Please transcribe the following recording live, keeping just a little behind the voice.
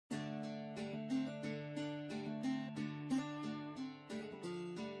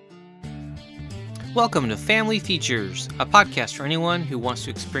Welcome to Family Features, a podcast for anyone who wants to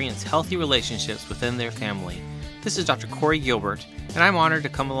experience healthy relationships within their family. This is Dr. Corey Gilbert, and I'm honored to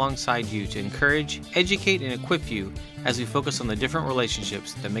come alongside you to encourage, educate, and equip you as we focus on the different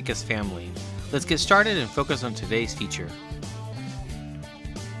relationships that make us family. Let's get started and focus on today's feature.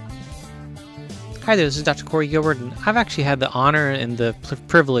 Hi there, this is Dr. Corey Gilbert, and I've actually had the honor and the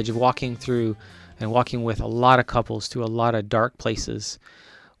privilege of walking with a lot of couples through a lot of dark places.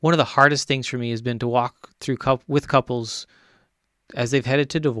 One of the hardest things for me has been to walk through with couples as they've headed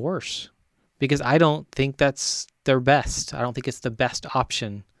to divorce, because I don't think that's their best. I don't think it's the best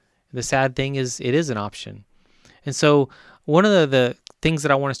option. The sad thing is it is an option. And so one of the things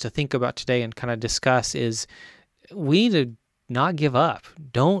that I want us to think about today and kind of discuss is we need to not give up.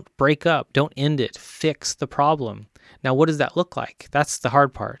 Don't break up. Don't end it. Fix the problem. Now, what does that look like? That's the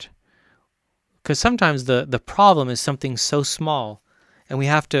hard part. Because sometimes the problem is something so small, and we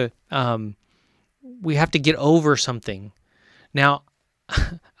have to get over something. Now,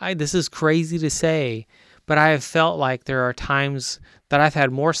 this is crazy to say, but I have felt like there are times that I've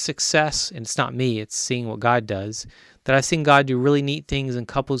had more success, and it's not me, it's seeing what God does, that I've seen God do really neat things in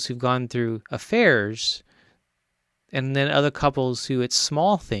couples who've gone through affairs, and then other couples who it's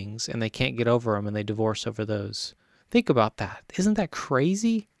small things and they can't get over them and they divorce over those. Think about that. Isn't that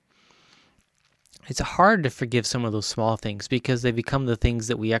crazy? It's hard to forgive some of those small things because they become the things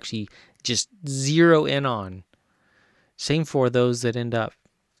that we actually just zero in on. Same for those that end up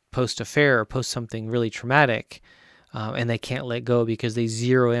post-affair or post something really traumatic, and they can't let go because they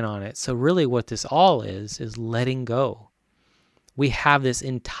zero in on it. So really what this all is letting go. We have this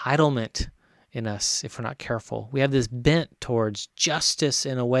entitlement in us if we're not careful. We have this bent towards justice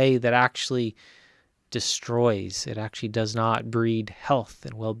in a way that actually destroys. It actually does not breed health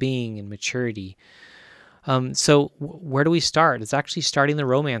and well-being and maturity. So where do we start? It's actually starting the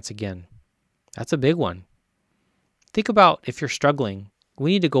romance again. That's a big one. Think about if you're struggling.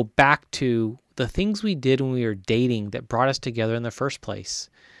 We need to go back to the things we did when we were dating that brought us together in the first place.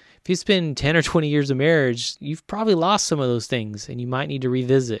 If you spend 10 or 20 years of marriage, you've probably lost some of those things, and you might need to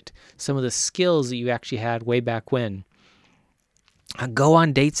revisit some of the skills that you actually had way back when. Go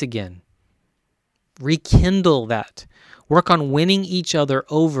on dates again. Rekindle that. Work on winning each other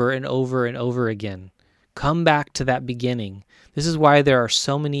over and over and over again. Come back to that beginning. This is why there are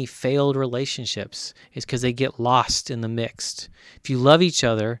so many failed relationships. It's because they get lost in the mix. If you love each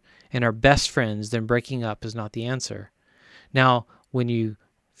other and are best friends, then breaking up is not the answer. Now, when you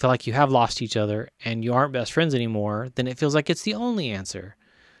feel like you have lost each other and you aren't best friends anymore, then it feels like it's the only answer.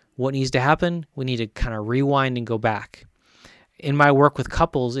 What needs to happen? We need to kind of rewind and go back. In my work with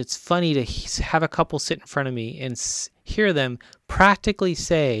couples, it's funny to have a couple sit in front of me and hear them practically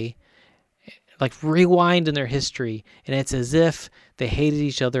say, like rewind in their history, and it's as if they hated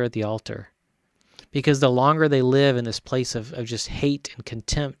each other at the altar. Because the longer they live in this place of just hate and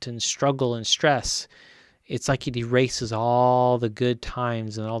contempt and struggle and stress, it's like it erases all the good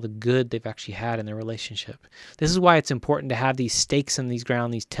times and all the good they've actually had in their relationship. This is why it's important to have these stakes in these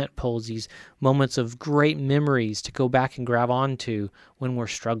ground, these tent poles, these moments of great memories to go back and grab onto when we're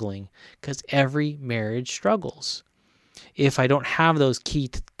struggling, because every marriage struggles. If I don't have those key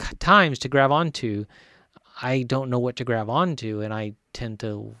times to grab onto, I don't know what to grab onto, and I tend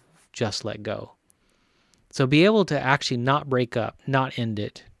to just let go. So be able to actually not break up, not end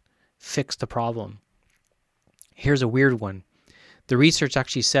it, fix the problem. Here's a weird one. The research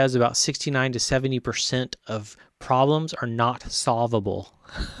actually says about 69 to 70% of problems are not solvable.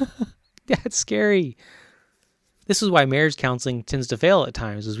 That's scary. This is why marriage counseling tends to fail at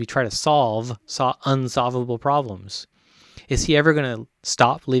times, as we try to solve unsolvable problems. Is he ever going to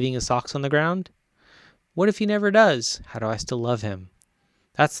stop leaving his socks on the ground? What if he never does? How do I still love him?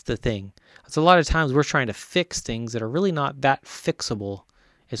 That's the thing. It's a lot of times we're trying to fix things that are really not that fixable.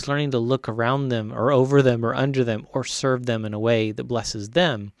 It's learning to look around them or over them or under them or serve them in a way that blesses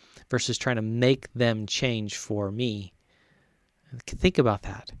them versus trying to make them change for me. Think about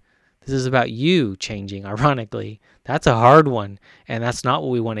that. This is about you changing, ironically. That's a hard one, and that's not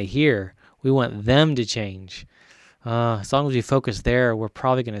what we want to hear. We want them to change. As long as we focus there, we're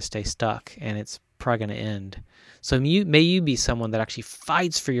probably going to stay stuck, and it's probably going to end. So may you be someone that actually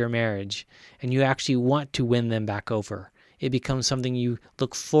fights for your marriage, and you actually want to win them back over. It becomes something you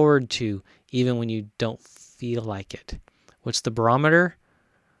look forward to even when you don't feel like it. What's the barometer?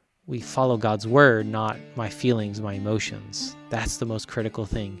 We follow God's word, not my feelings, my emotions. That's the most critical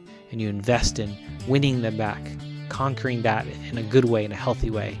thing. And you invest in winning them back, conquering that in a good way, in a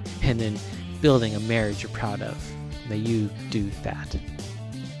healthy way, and then building a marriage you're proud of. May you do that.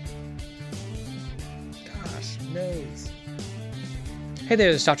 Gosh, knows. Hey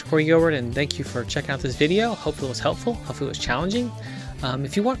there, this is Dr. Corey Gilbert, and thank you for checking out this video. Hopefully it was helpful. Hopefully it was challenging.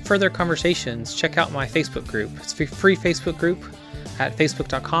 If you want further conversations, check out my Facebook group. It's a free Facebook group at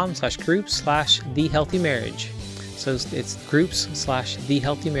facebook.com/group/thehealthymarriage. So it's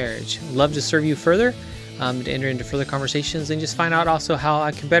groups/thehealthymarriage. Love to serve you further, to enter into further conversations and just find out also how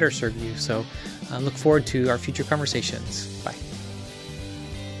I can better serve you. So look forward to our future conversations. Bye.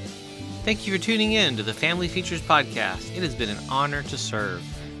 Thank you for tuning in to the Family Features Podcast. It has been an honor to serve.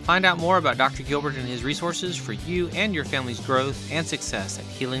 Find out more about Dr. Gilbert and his resources for you and your family's growth and success at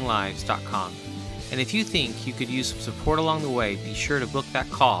healinglives.com. And if you think you could use some support along the way, be sure to book that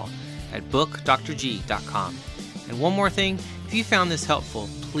call at bookdrg.com. And one more thing, if you found this helpful,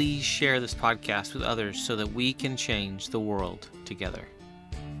 please share this podcast with others so that we can change the world together.